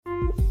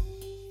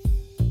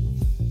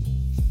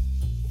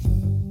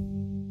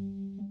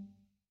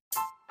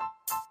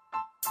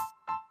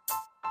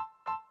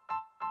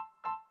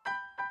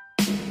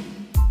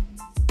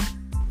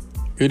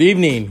Good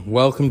evening.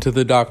 Welcome to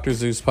the Dr.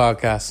 Zeus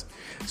podcast.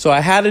 So I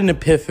had an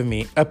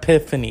epiphany.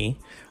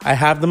 I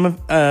have them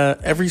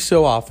every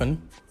so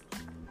often.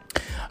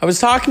 I was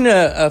talking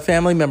to a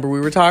family member. We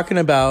were talking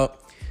about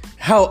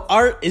how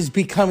art is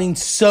becoming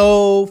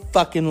so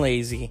fucking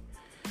lazy.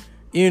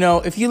 You know,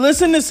 if you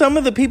listen to some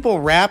of the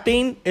people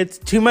rapping, it's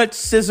too much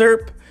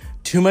scissor,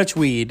 too much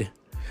weed.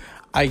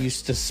 I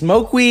used to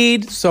smoke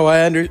weed, so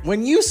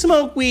when you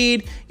smoke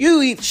weed,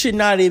 you should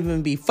not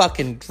even be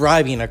fucking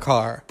driving a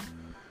car.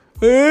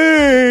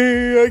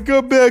 Hey, I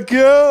got back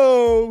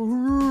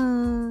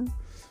out.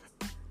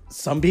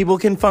 Some people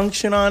can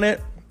function on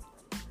it.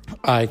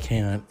 I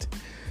can't.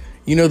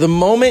 You know, the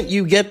moment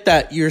you get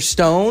that you're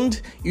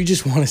stoned, you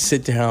just want to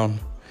sit down.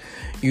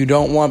 You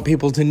don't want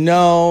people to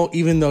know,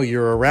 even though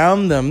you're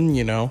around them,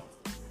 you know.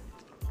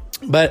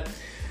 But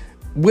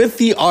with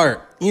the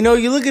art, you know,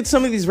 you look at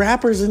some of these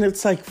rappers and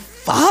it's like,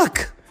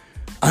 fuck,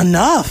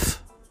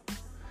 enough.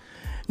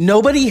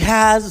 Nobody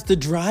has the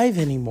drive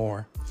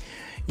anymore.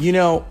 You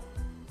know,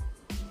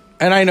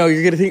 and I know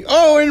you're going to think,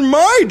 oh, in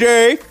my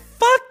day,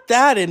 fuck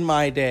that in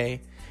my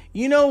day.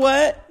 You know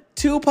what?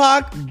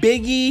 Tupac,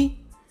 Biggie,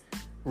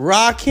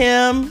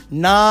 Rakim,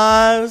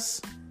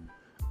 Nas.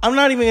 I'm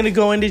not even going to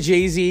go into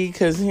Jay-Z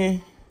because, you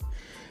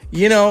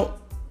know,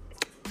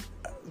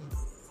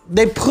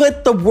 they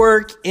put the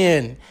work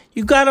in.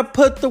 You got to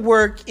put the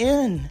work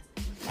in.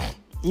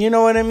 You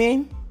know what I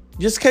mean?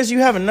 Just because you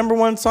have a number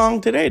one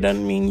song today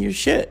doesn't mean you're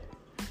shit.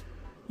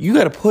 You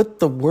got to put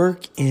the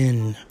work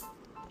in.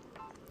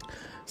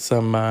 You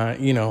got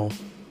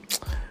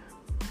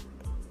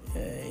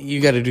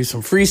to do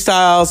some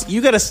freestyles.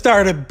 You got to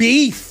start a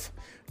beef.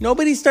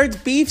 Nobody starts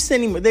beefs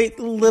anymore. They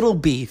little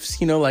beefs,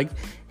 you know, like,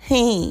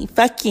 hey,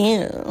 fuck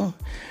you.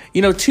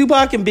 You know,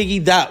 Tupac and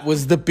Biggie, that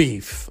was the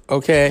beef,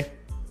 okay?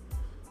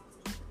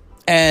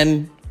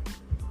 And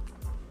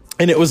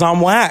it was on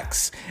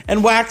Wax.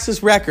 And Wax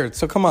is record,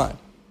 so come on.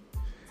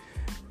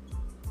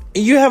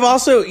 You have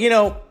also, you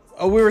know,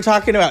 we were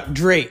talking about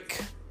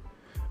Drake.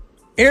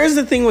 Here's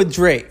the thing with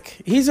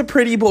Drake. He's a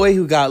pretty boy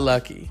who got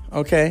lucky,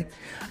 okay?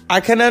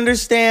 I can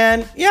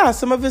understand, yeah,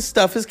 some of his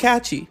stuff is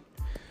catchy.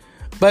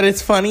 But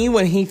it's funny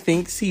when he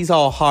thinks he's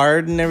all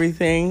hard and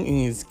everything, and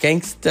he's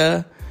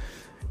gangsta,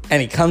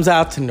 and he comes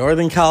out to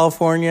Northern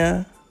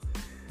California.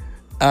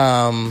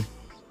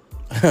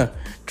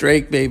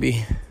 Drake,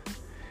 baby.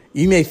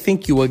 You may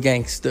think you a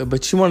gangster,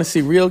 but you want to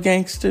see real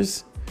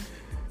gangsters?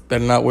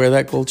 Better not wear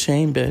that gold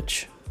chain,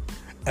 bitch.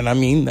 And I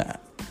mean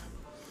that.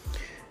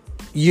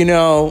 You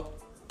know,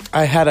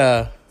 I had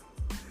a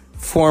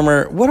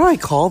former, what do I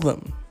call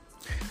them?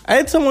 I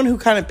had someone who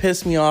kind of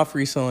pissed me off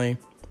recently.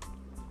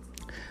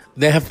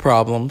 They have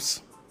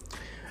problems.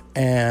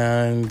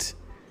 And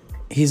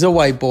he's a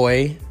white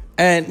boy.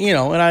 And, you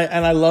know, and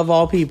I love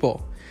all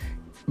people.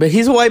 But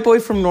he's a white boy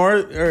from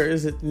North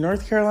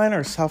Carolina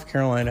or South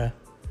Carolina?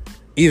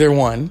 Either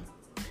one.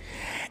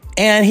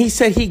 And he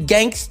said he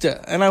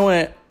gangsta. And I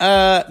went,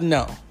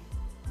 no.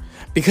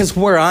 Because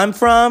where I'm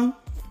from,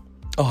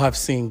 I've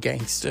seen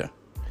gangsta.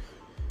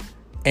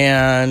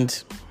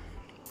 And,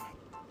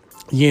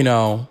 you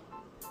know,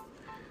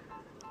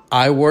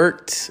 I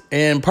worked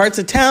in parts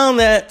of town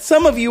that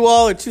some of you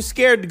all are too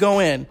scared to go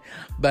in.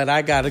 But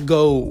I gotta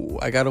go.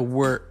 I gotta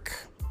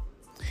work.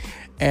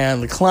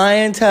 And the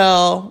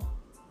clientele,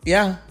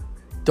 yeah,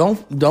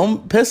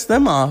 don't piss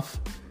them off.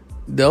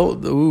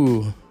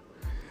 You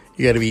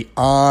gotta be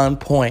on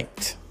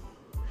point.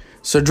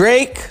 So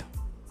Drake,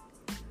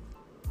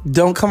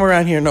 don't come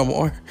around here no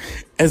more,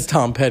 as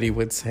Tom Petty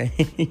would say.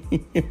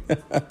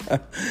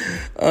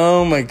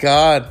 Oh my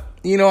God.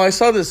 You know, I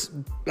saw this,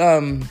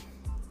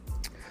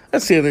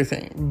 that's the other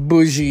thing,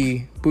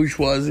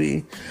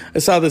 bourgeoisie. I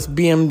saw this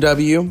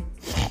BMW.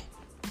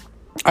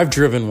 I've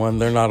driven one,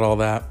 they're not all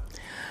that.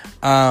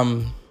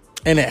 And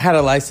it had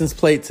a license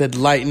plate that said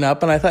lighten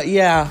up, and I thought,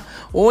 yeah,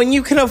 well, when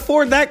you can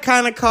afford that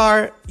kind of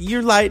car,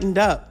 you're lightened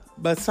up.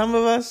 But some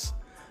of us,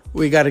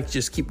 we got to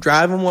just keep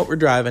driving what we're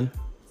driving.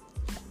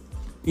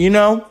 You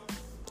know?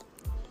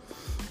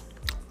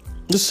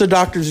 This is a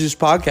Dr. Zeus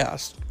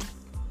podcast.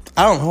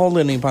 I don't hold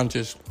any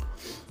punches.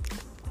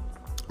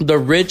 The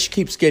rich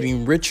keeps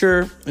getting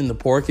richer, and the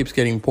poor keeps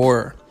getting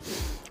poorer.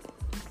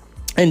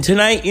 And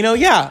tonight, you know,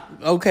 yeah,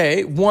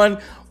 okay, one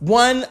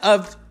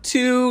of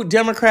two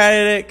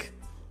Democratic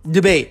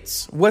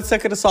debates. What's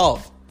that going to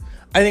solve?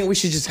 I think we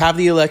should just have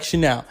the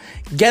election now.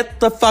 Get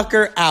the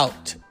fucker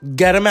out.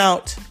 Get him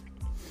out.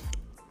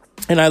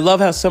 And I love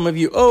how some of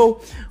you,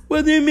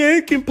 the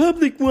American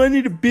public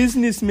wanted a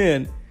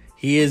businessman.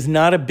 He is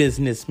not a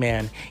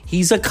businessman.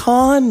 He's a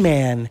con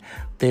man.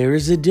 There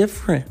is a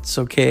difference,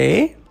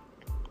 okay?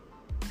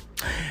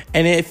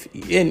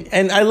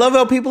 And I love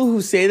how people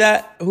who say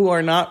that, who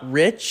are not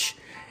rich,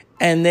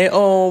 and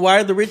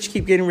why do the rich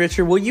keep getting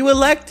richer? Well, you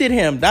elected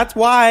him. That's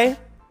why.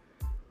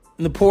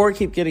 And the poor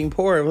keep getting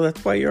poorer. Well,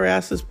 that's why your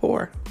ass is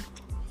poor.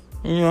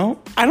 You know,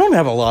 I don't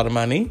have a lot of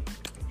money.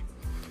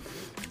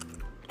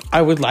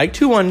 I would like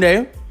to one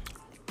day.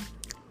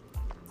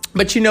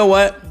 But you know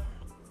what?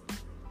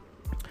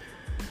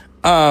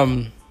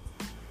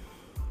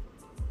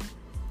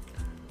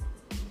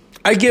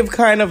 I give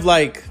kind of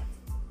like,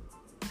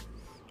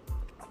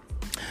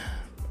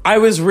 I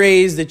was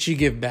raised that you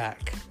give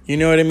back. You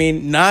know what I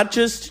mean? Not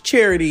just to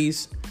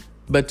charities,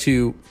 but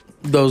to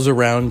those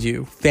around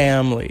you,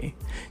 family.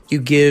 You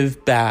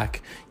give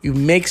back. You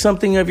make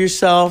something of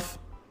yourself.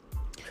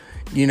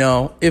 You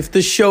know, if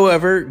the show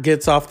ever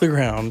gets off the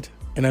ground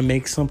and I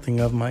make something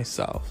of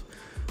myself,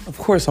 of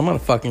course I'm going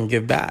to fucking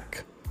give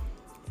back.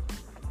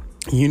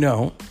 You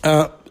know,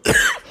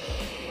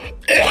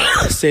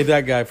 save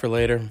that guy for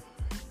later.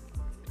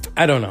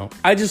 I don't know.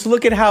 I just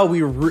look at how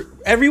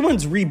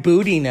everyone's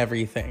rebooting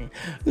everything.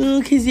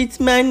 Because it's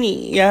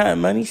money. Yeah,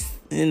 money.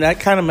 And that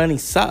kind of money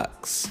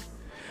sucks.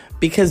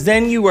 Because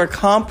then you are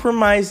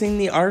compromising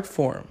the art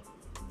form.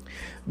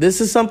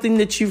 This is something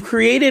that you've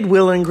created,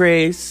 Will and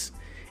Grace.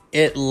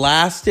 It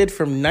lasted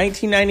from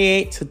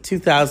 1998 to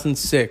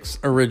 2006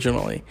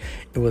 originally.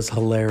 It was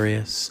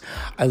hilarious.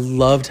 I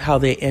loved how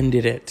they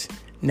ended it.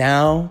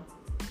 Now,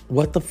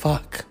 what the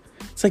fuck?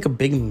 It's like a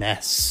big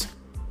mess.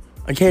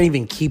 I can't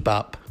even keep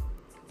up.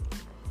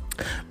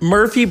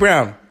 Murphy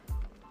Brown.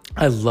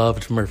 I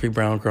loved Murphy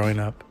Brown growing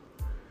up.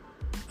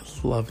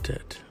 I loved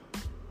it.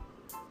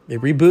 They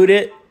reboot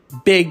it.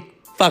 Big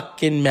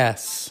fucking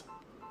mess.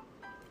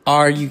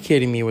 Are you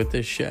kidding me with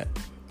this shit?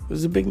 It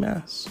was a big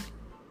mess.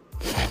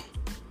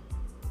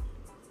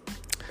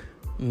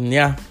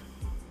 Yeah.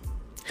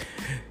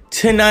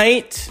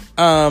 Tonight,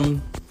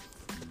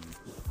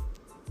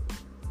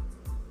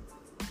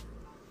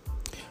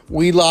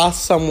 we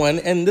lost someone,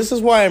 and this is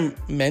why I'm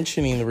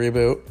mentioning the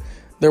reboot.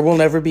 There will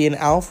never be an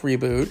Alf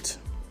reboot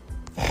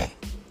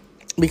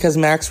because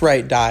Max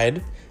Wright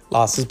died,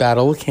 lost his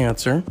battle with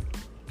cancer.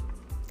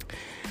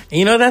 And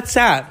you know, that's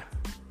sad.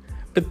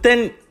 But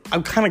then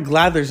I'm kind of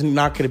glad there's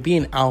not going to be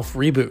an Alf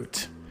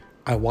reboot.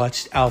 I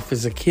watched Alf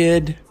as a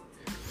kid.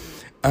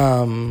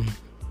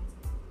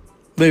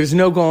 There's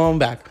no going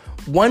back.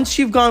 Once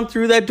you've gone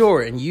through that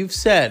door and you've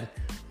said,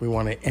 we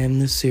want to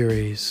end the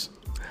series,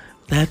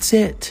 that's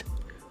it.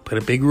 Put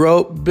a big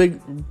rope,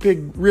 big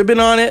ribbon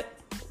on it.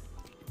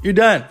 You're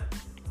done.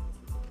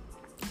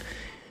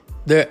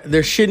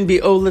 There shouldn't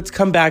be, let's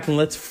come back and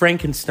let's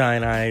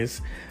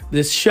Frankensteinize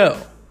this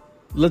show.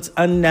 Let's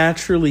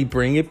unnaturally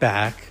bring it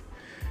back.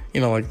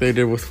 You know, like they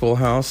did with Full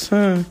House.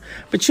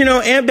 But you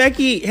know, Aunt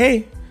Becky,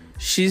 hey,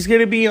 she's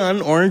going to be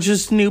on Orange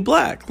is the New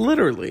Black.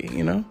 Literally,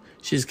 you know.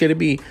 She's going to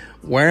be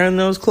wearing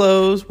those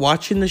clothes,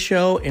 watching the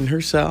show in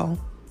her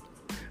cell.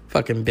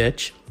 Fucking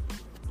bitch.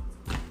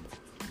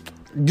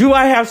 Do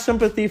I have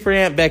sympathy for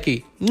Aunt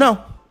Becky?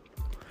 No.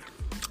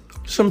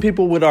 Some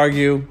people would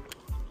argue,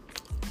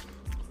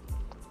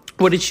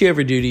 what did she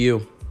ever do to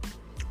you?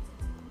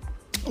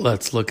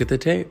 Let's look at the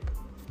tape.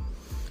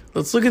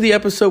 Let's look at the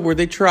episode where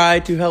they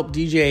tried to help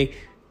DJ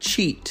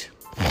cheat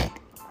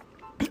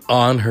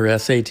on her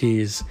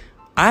SATs.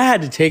 I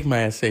had to take my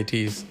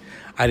SATs.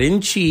 I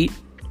didn't cheat.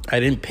 I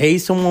didn't pay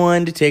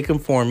someone to take them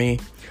for me.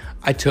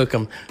 I took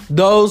them.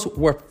 Those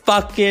were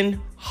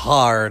fucking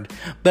hard.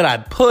 But I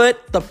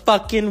put the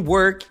fucking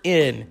work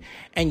in.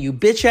 And you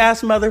bitch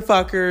ass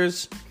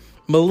motherfuckers,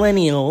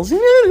 millennials,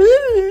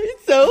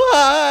 it's so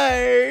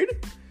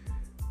hard.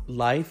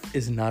 Life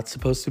is not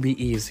supposed to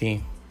be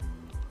easy.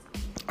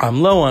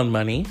 I'm low on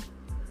money.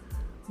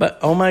 But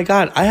oh my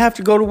God, I have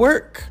to go to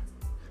work.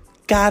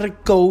 Gotta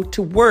go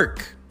to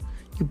work.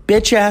 You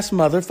bitch ass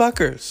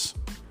motherfuckers.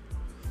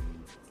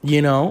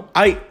 You know,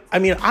 I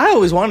mean, I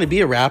always wanted to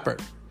be a rapper.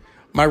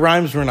 My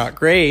rhymes were not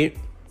great.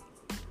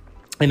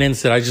 And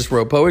instead, I just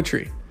wrote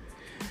poetry.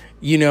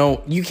 You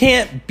know, you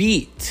can't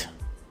beat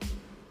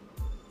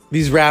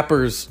these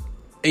rappers.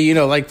 You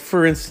know, like,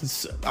 for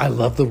instance, I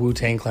love the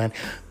Wu-Tang Clan.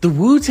 The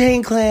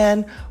Wu-Tang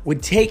Clan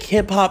would take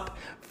hip-hop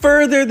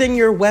further than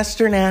your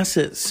Western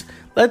asses.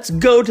 Let's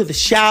go to the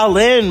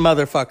Shaolin,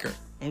 motherfucker.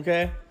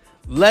 Okay?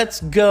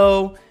 Let's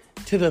go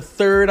to the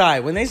Third Eye.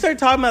 When they start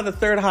talking about the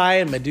Third Eye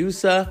and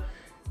Medusa...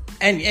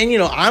 And you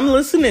know, I'm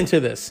listening to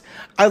this.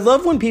 I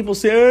love when people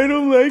say, I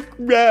don't like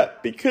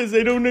rap because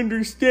I don't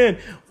understand.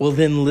 Well,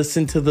 then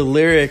listen to the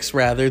lyrics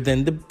rather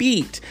than the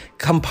beat.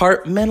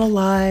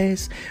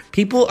 Compartmentalize.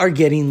 People are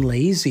getting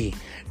lazy.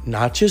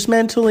 Not just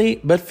mentally,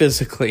 but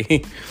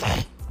physically.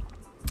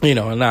 You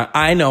know, and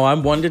I know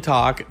I'm one to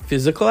talk.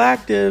 Physical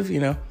active, you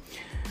know.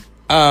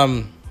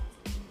 And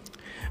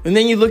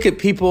then you look at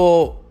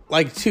people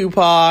like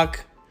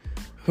Tupac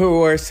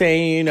who are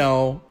saying, you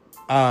know...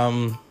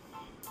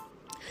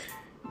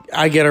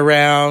 I get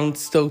around,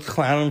 still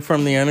clowning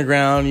from the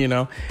underground, you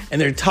know,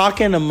 and they're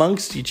talking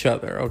amongst each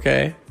other,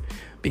 okay?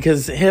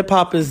 Because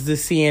hip-hop is the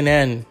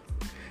CNN.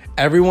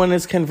 Everyone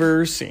is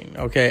conversing,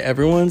 okay?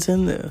 Everyone's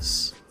in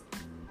this.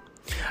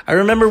 I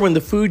remember when the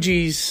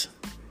Fugees,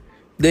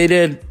 they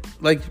did,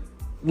 like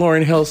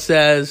Lauryn Hill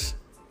says,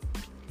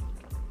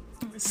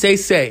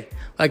 say,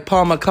 like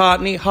Paul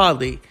McCartney,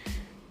 hardly.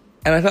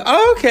 And I thought,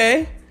 oh,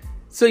 okay.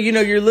 So, you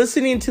know, you're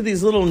listening to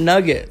these little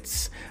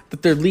nuggets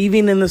that they're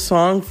leaving in the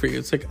song for you.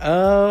 It's like,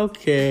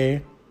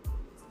 okay.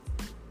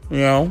 You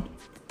know?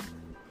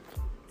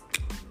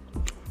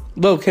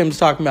 Lil' Kim's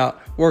talking about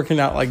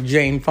working out like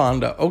Jane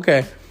Fonda.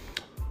 Okay.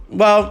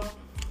 Well,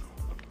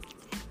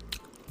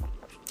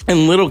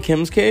 In Little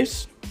Kim's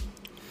case,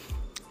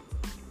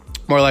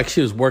 more like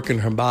she was working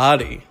her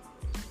body.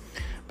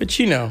 But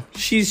you know,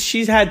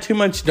 she's had too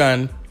much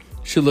done.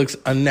 She looks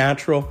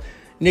unnatural.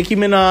 Nicki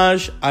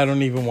Minaj, I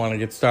don't even want to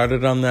get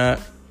started on that.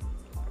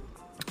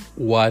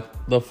 What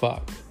the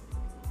fuck?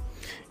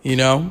 You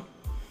know?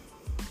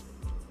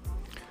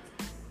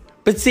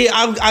 But see,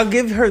 I'll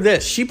give her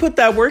this. She put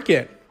that work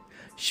in.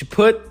 She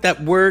put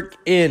that work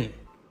in.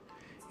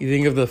 You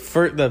think of the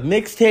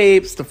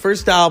mixtapes, the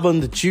first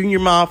album, the Junior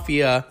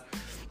Mafia.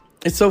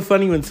 It's so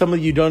funny when some of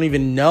you don't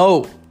even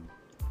know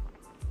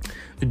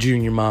the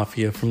Junior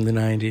Mafia from the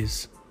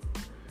 90s.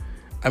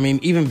 I mean,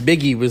 even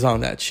Biggie was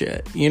on that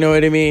shit. You know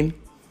what I mean?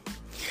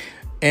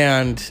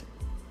 And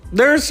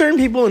there are certain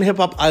people in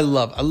hip-hop I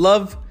love. I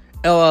love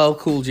LL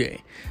Cool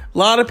J. A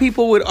lot of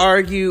people would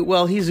argue,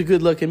 well, he's a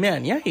good-looking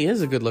man. Yeah, he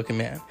is a good-looking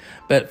man.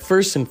 But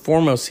first and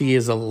foremost, he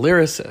is a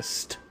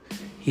lyricist.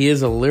 He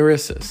is a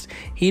lyricist.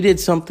 He did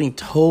something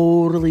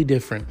totally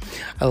different.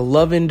 I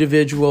love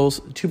individuals.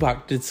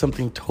 Tupac did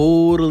something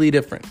totally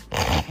different.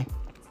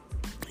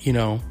 You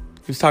know,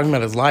 he was talking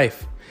about his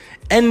life.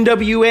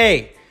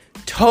 NWA,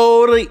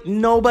 totally,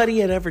 nobody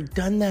had ever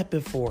done that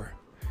before.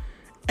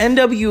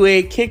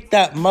 NWA kicked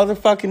that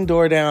motherfucking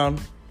door down.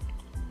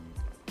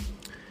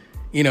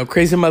 You know,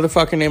 crazy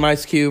motherfucker named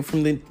Ice Cube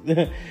from the...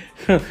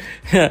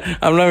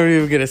 I'm not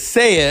even going to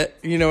say it,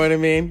 you know what I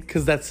mean?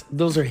 Because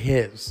those are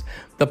his.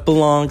 That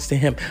belongs to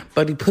him.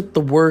 But he put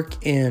the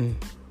work in.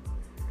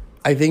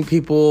 I think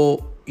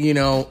people, you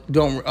know,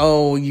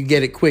 you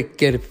get it quick,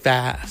 get it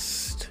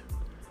fast.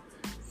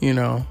 You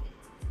know.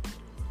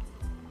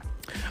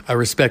 I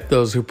respect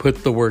those who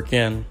put the work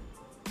in.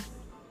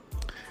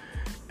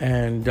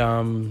 And,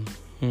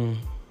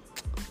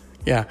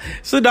 yeah.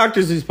 It's the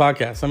Dr. Zeus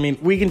podcast. I mean,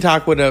 we can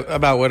talk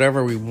about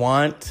whatever we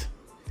want.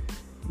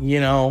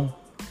 You know,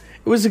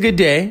 it was a good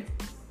day.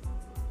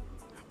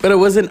 But it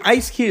wasn't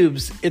Ice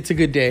Cube's It's a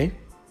Good Day.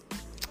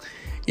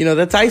 You know,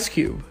 that's Ice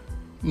Cube.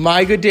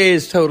 My good day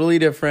is totally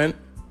different.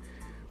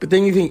 But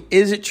then you think,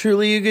 is it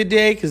truly a good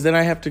day? Because then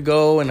I have to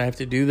go and I have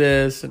to do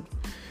this. And,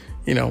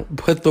 you know,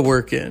 put the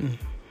work in.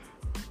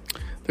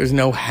 There's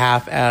no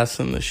half-ass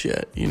in the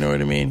shit. You know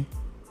what I mean?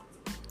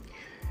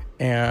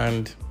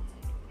 And,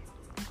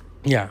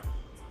 yeah.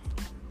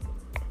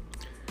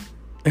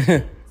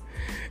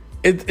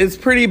 It's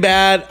pretty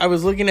bad. I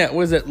was looking at,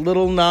 was it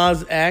Lil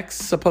Nas X?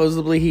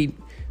 Supposedly he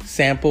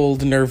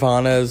sampled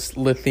Nirvana's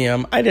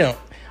Lithium. I don't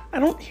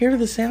hear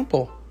the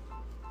sample.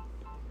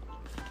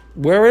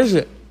 Where is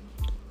it?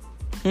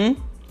 It's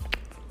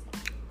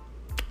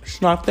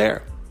not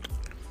there.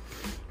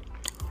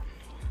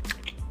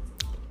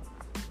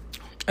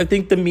 I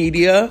think the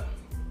media,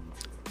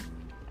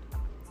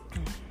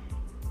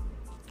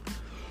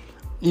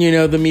 you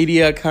know, the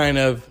media kind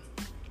of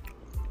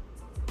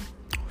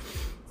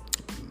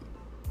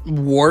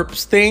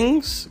warps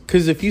things.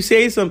 Because if you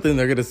say something,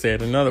 they're going to say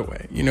it another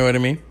way. You know what I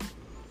mean?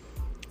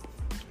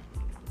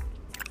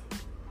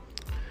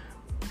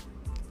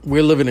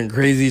 We're living in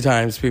crazy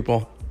times,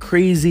 people.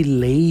 Crazy,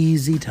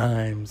 lazy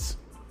times.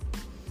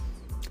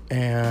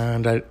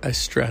 And I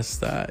stress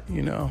that,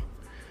 you know.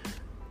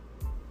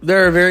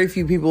 There are very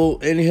few people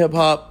in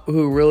hip-hop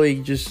who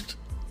really just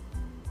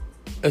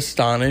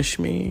astonish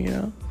me, you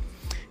know.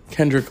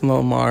 Kendrick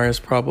Lamar is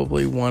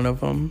probably one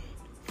of them.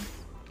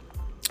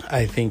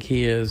 I think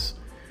he is.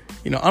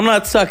 You know, I'm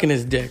not sucking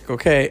his dick,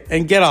 okay?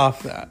 And get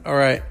off that, all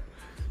right?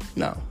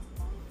 No.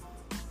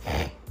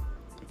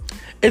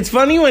 It's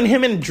funny when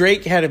him and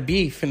Drake had a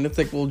beef, and it's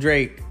like, well,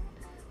 Drake,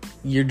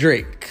 you're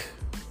Drake.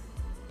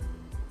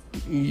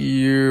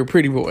 You're a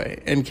pretty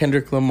boy. And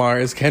Kendrick Lamar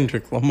is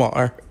Kendrick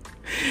Lamar.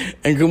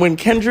 And when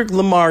Kendrick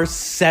Lamar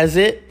says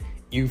it,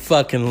 you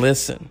fucking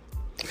listen.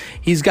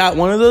 He's got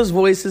one of those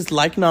voices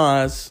like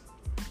Nas,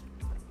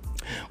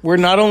 where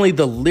not only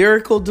the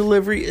lyrical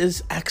delivery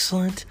is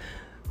excellent,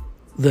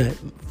 the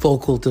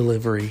vocal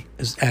delivery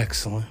is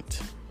excellent.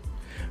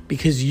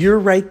 Because you're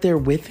right there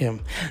with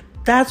him.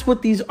 That's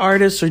what these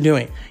artists are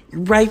doing.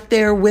 You're right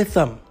there with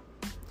them.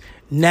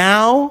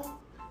 Now,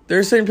 there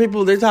are certain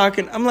people, they're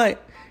talking. I'm like,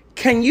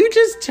 can you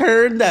just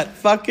turn that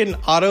fucking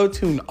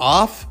auto-tune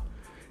off?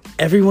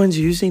 Everyone's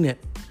using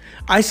it.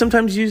 I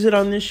sometimes use it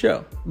on this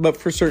show. But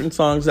for certain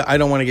songs that I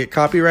don't want to get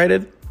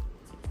copyrighted,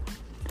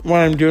 when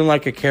I'm doing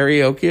like a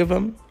karaoke of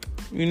them,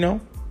 you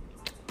know?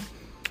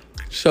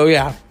 So,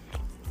 yeah.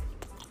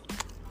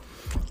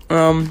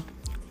 I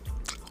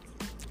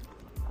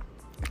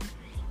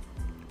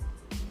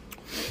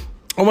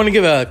want to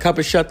give a cup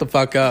of shut the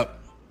fuck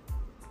up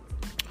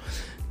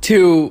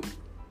to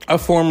a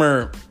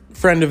former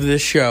friend of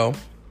this show,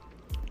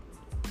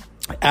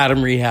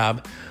 Adam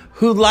Rehab,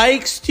 who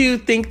likes to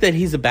think that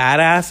he's a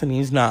badass, and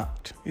he's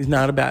not. He's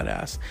not a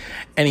badass.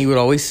 And he would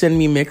always send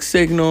me mixed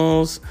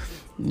signals,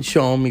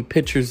 showing me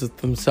pictures of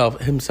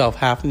himself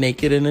half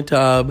naked in a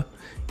tub.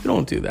 You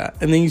don't do that.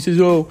 And then he says,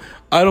 oh,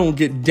 I don't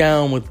get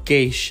down with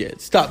gay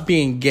shit. Stop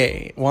being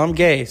gay. Well, I'm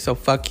gay, so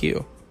fuck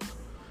you.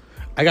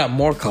 I got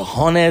more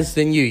cojones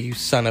than you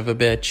son of a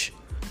bitch.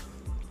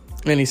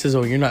 And he says,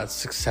 oh, you're not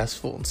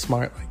successful and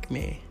smart like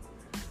me.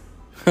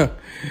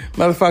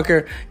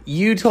 Motherfucker,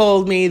 you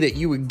told me that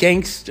you were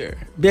gangster.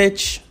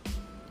 Bitch,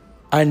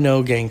 I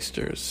know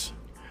gangsters.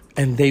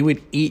 And they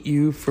would eat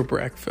you for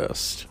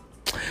breakfast.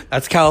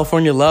 That's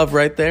California love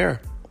right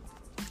there.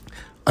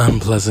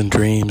 Unpleasant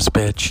dreams,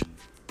 bitch.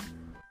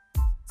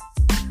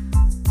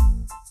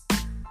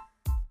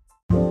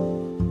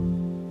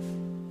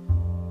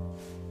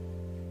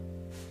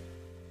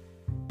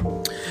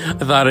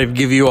 I thought I'd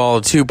give you all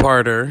a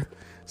two-parter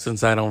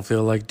since I don't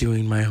feel like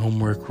doing my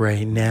homework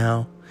right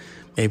now.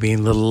 Maybe a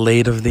little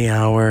late of the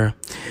hour.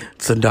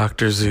 It's a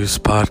Dr. Zeus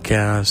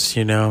podcast,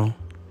 you know.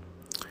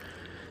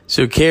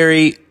 So,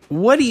 Carrie,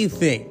 what do you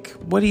think?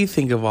 What do you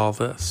think of all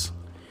this?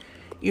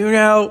 You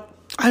know,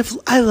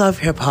 I love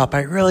hip hop.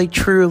 I really,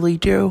 truly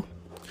do.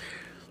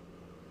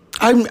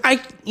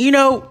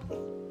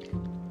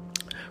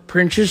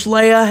 Princess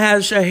Leia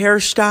has a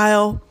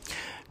hairstyle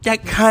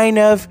that kind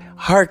of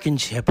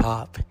harkens hip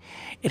hop.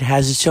 It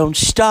has its own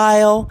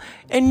style,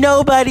 and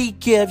nobody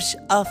gives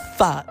a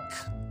fuck.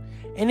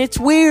 And it's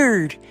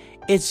weird.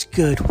 It's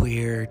good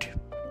weird.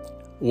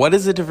 What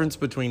is the difference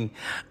between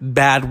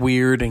bad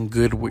weird and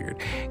good weird?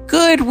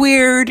 Good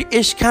weird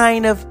is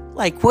kind of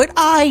like what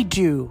I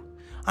do.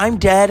 I'm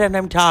dead and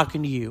I'm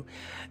talking to you.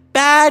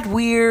 Bad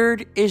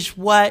weird is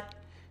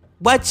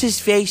what's his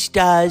face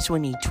does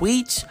when he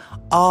tweets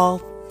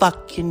all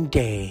fucking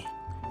day.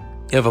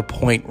 You have a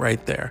point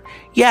right there.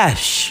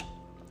 Yes.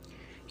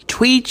 He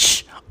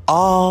tweets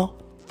all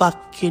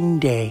fucking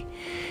day.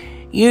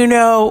 You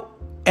know,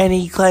 and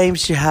he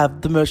claims to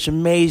have the most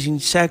amazing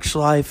sex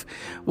life.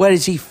 What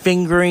is he,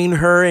 fingering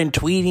her and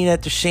tweeting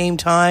at the same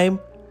time?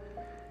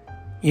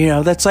 You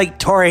know, that's like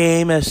Tori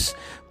Amos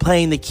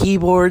playing the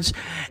keyboards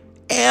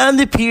and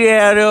the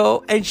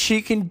piano, and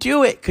she can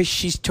do it because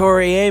she's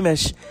Tori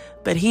Amos,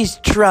 but he's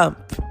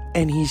Trump,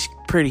 and he's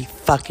pretty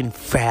fucking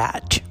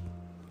fat.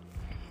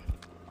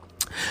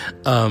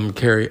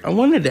 Carrie, I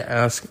wanted to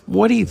ask,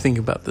 what do you think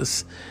about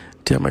this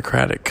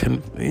Democratic,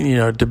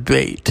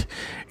 debate?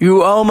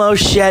 You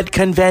almost said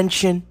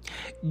convention.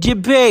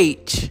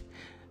 Debate.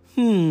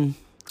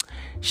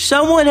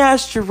 Someone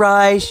has to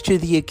rise to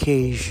the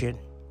occasion.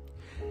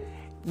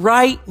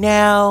 Right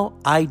now,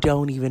 I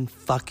don't even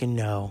fucking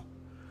know.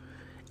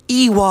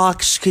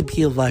 Ewoks could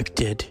be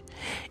elected.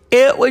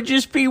 It would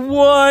just be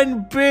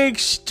one big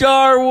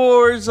Star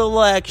Wars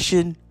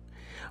election.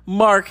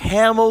 Mark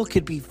Hamill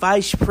could be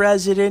vice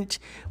president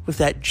with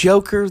that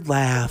Joker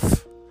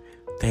laugh.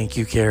 Thank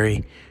you,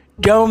 Carrie.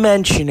 Don't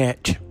mention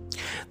it.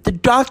 The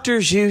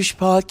Dr. Zeus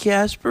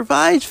podcast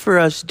provides for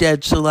us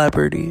dead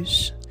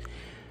celebrities.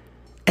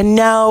 And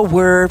now a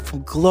word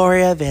from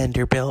Gloria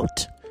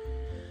Vanderbilt.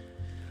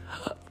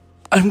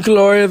 I'm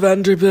Gloria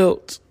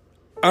Vanderbilt.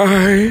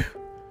 I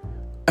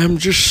am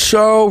just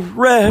so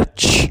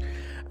rich.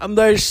 And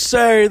they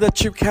say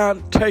that you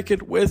can't take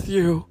it with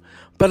you.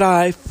 But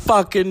I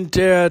fucking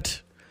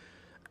did.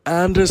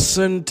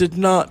 Anderson did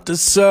not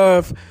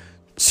deserve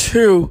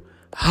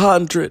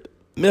 $200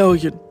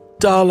 million.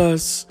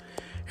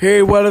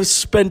 He would have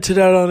spent it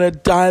out on a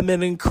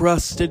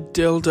diamond-encrusted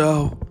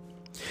dildo.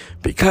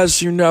 Because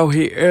he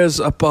is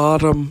a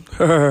bottom.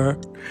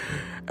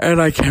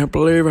 And I can't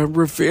believe I'm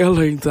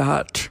revealing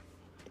that.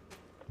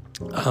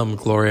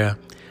 Gloria,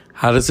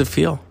 how does it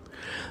feel?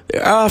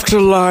 The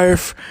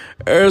afterlife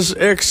is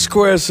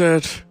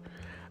exquisite.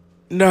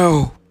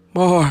 No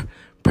more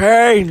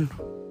pain.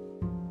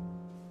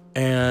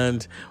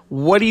 And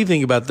what do you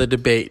think about the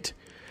debate?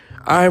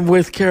 I'm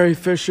with Carrie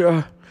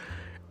Fisher.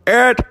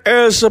 It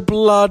is a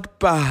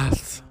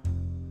bloodbath.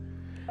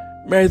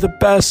 May the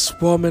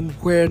best woman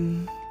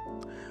win.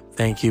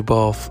 Thank you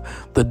both.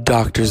 The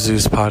Dr.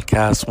 Zeus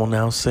podcast will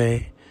now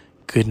say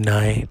good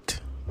night.